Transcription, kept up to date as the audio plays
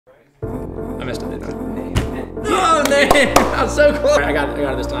I messed up, didn't I? Oh, name! I was so close. I got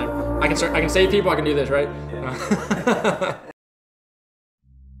it this time. I can save people. I can do this, right? Yeah.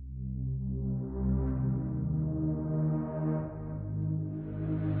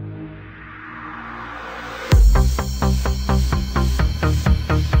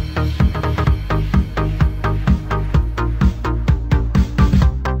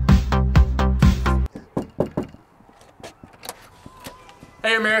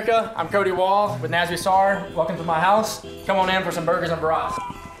 Hey America, I'm Cody Wall with Nasby Sar. Welcome to my house. Come on in for some burgers and brats.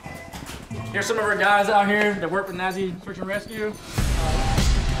 Here's some of our guys out here that work with Nasby Search and Rescue.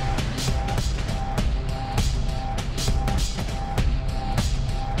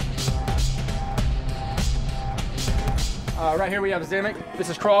 Right here we have Zimic. This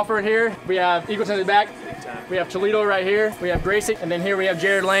is Crawford here. We have Eagleton in the back. We have Toledo right here. We have Gracie. And then here we have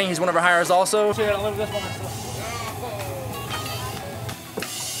Jared Lang. He's one of our hires also. So I live with this one.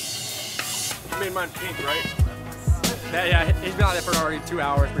 Made mine pink, right? Yeah, he's been out there for already 2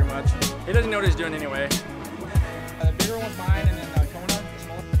 hours pretty much. He doesn't know what he's doing anyway. The bigger one's mine, and then Kona, the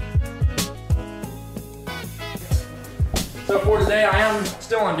smaller. So for today, I am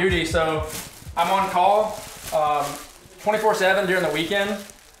still on duty, so I'm on call 24/7 during the weekend,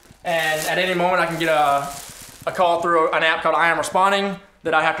 and at any moment I can get a call through an app called I Am Responding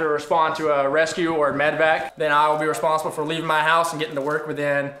that I have to respond to a rescue or a medvac. Then I will be responsible for leaving my house and getting to work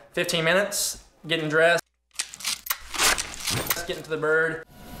within 15 minutes. Getting dressed, getting to the bird,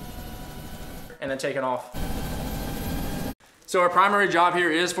 and then taking off. So our primary job here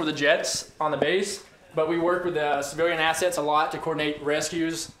is for the jets on the base, but we work with the civilian assets a lot to coordinate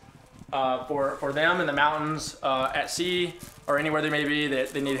rescues for them in the mountains, at sea, or anywhere they may be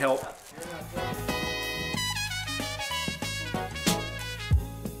that they need help.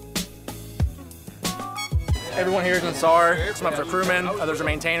 Everyone here is in SAR. Some of us are crewmen, others are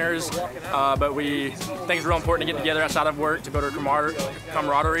maintainers, but we think it's real important to get together outside of work to build our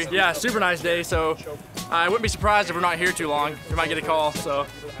camaraderie. Yeah, super nice day, so I wouldn't be surprised if we're not here too long. We might get a call, so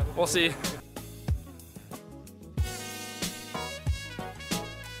we'll see.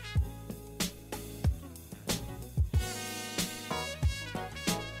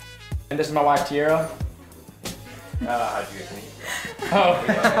 And this is my wife, Tiara. How'd you guys meet?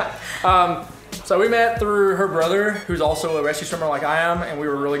 Oh. So we met through her brother, who's also a rescue swimmer like I am, and we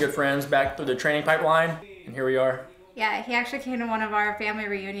were really good friends back through the training pipeline, and here we are. Yeah, he actually came to one of our family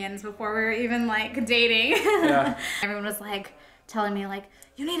reunions before we were even like dating. Yeah. Everyone was like telling me like,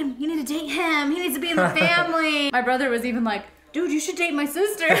 you need to date him, he needs to be in the family. My brother was even like, dude, you should date my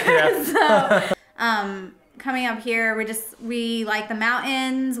sister. Yeah. So, coming up here, we like the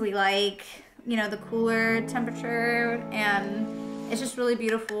mountains, we like, you know, the cooler temperature, and it's just really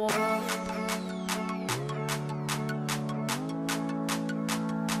beautiful.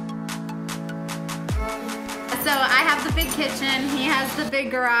 So I have the big kitchen, he has the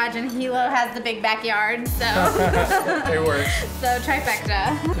big garage, and Hilo has the big backyard, so. It works. So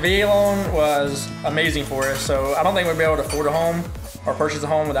trifecta. The VA loan was amazing for us, so I don't think we'd be able to afford a home or purchase a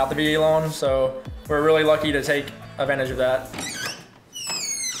home without the VA loan, so we're really lucky to take advantage of that.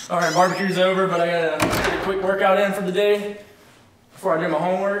 All right, barbecue's over, but I gotta get a quick workout in for the day before I do my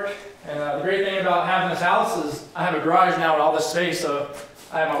homework. And the great thing about having this house is I have a garage now with all this space, so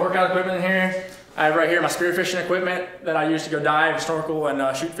I have my workout equipment in here. I have right here my spearfishing equipment that I use to go dive, snorkel,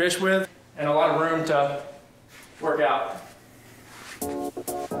 and shoot fish with, and a lot of room to work out.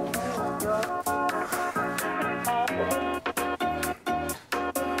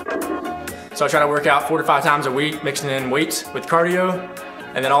 So I try to work out 4 to 5 times a week, mixing in weights with cardio,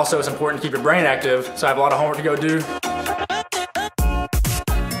 and then also it's important to keep your brain active, so I have a lot of homework to go do.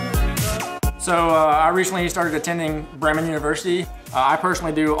 So I recently started attending Bremen University. I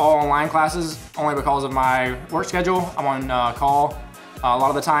personally do all online classes only because of my work schedule. I'm on call a lot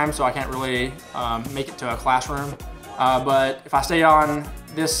of the time, so I can't really make it to a classroom. But if I stay on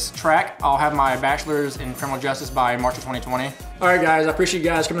this track, I'll have my bachelor's in criminal justice by March of 2020. All right guys, I appreciate you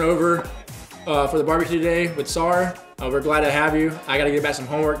guys coming over for the barbecue today with SAR. We're glad to have you. I gotta get back some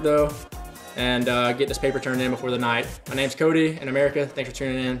homework though and get this paper turned in before the night. My name's Cody in America. Thanks for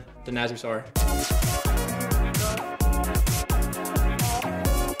tuning in to Nasby Sar.